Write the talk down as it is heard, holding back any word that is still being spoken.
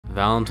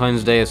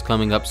Valentine's Day is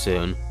coming up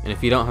soon, and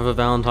if you don't have a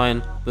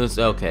Valentine, then it's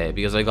okay,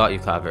 because I got you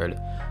covered.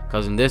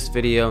 Because in this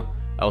video,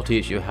 I'll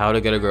teach you how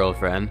to get a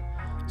girlfriend,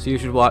 so you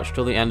should watch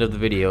till the end of the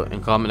video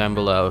and comment down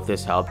below if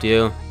this helped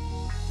you.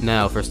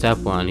 Now for step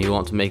 1, you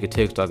want to make a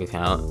TikTok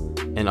account,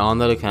 and on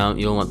that account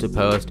you'll want to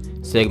post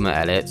Sigma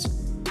edits.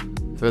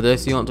 For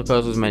this you want to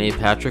post as many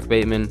Patrick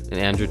Bateman and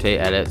Andrew Tate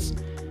edits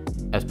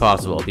as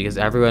possible, because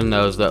everyone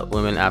knows that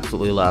women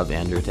absolutely love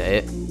Andrew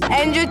Tate.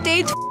 Andrew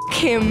Tate, f***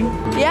 him,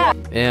 yeah.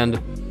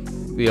 And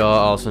we all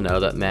also know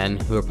that men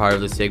who are part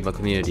of the Sigma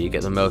community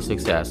get the most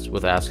success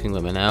with asking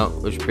women out,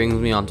 which brings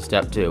me on to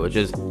step 2, which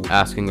is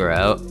asking her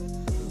out.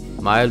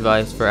 My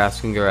advice for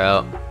asking her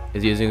out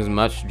is using as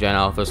much Gen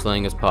Alpha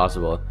slang as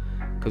possible,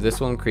 because this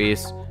will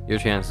increase your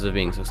chances of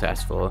being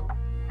successful.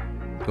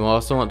 You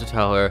also want to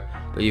tell her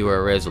that you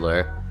are a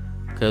rizzler,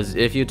 because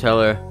if you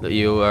tell her that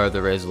you are the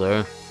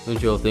rizzler, then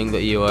she'll think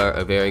that you are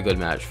a very good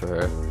match for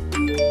her.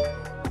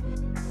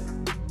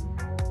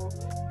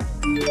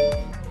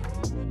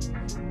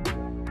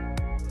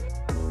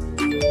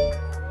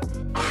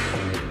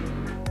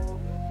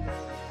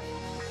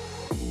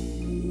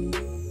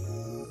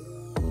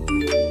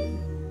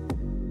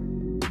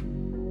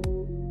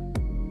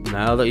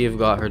 Now that you've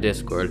got her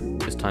Discord,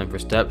 it's time for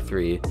step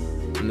 3,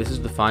 and this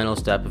is the final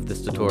step of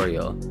this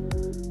tutorial,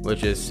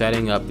 which is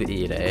setting up the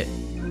e-date.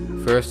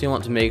 First you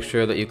want to make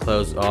sure that you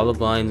close all the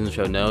blinds and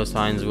show no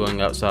signs of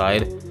going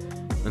outside,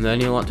 and then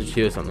you'll want to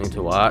choose something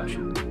to watch.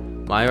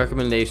 My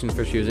recommendations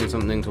for choosing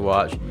something to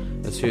watch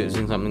is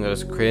choosing something that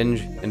is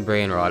cringe and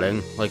brain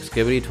rotting, like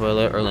Skibidi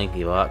Toilet or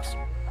Linky Box.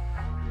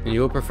 And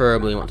you will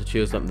preferably want to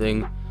choose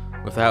something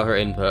without her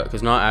input,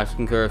 because not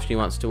asking her if she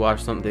wants to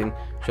watch something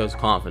shows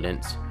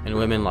confidence, and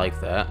women like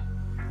that.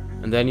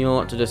 And then you'll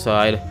want to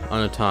decide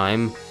on a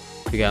time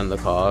to get on the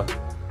call,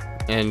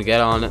 and get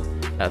on it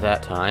at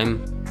that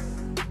time.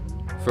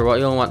 For what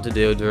you'll want to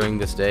do during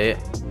this date,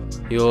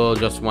 you'll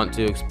just want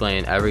to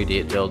explain every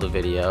detail of the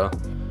video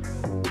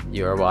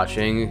you are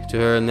watching to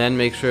her, and then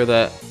make sure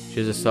that she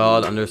has a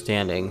solid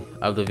understanding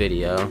of the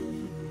video.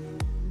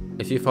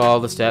 If you follow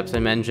the steps I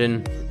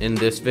mentioned in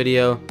this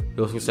video,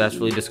 you'll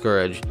successfully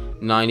discourage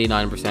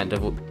 99%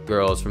 of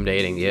girls from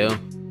dating you.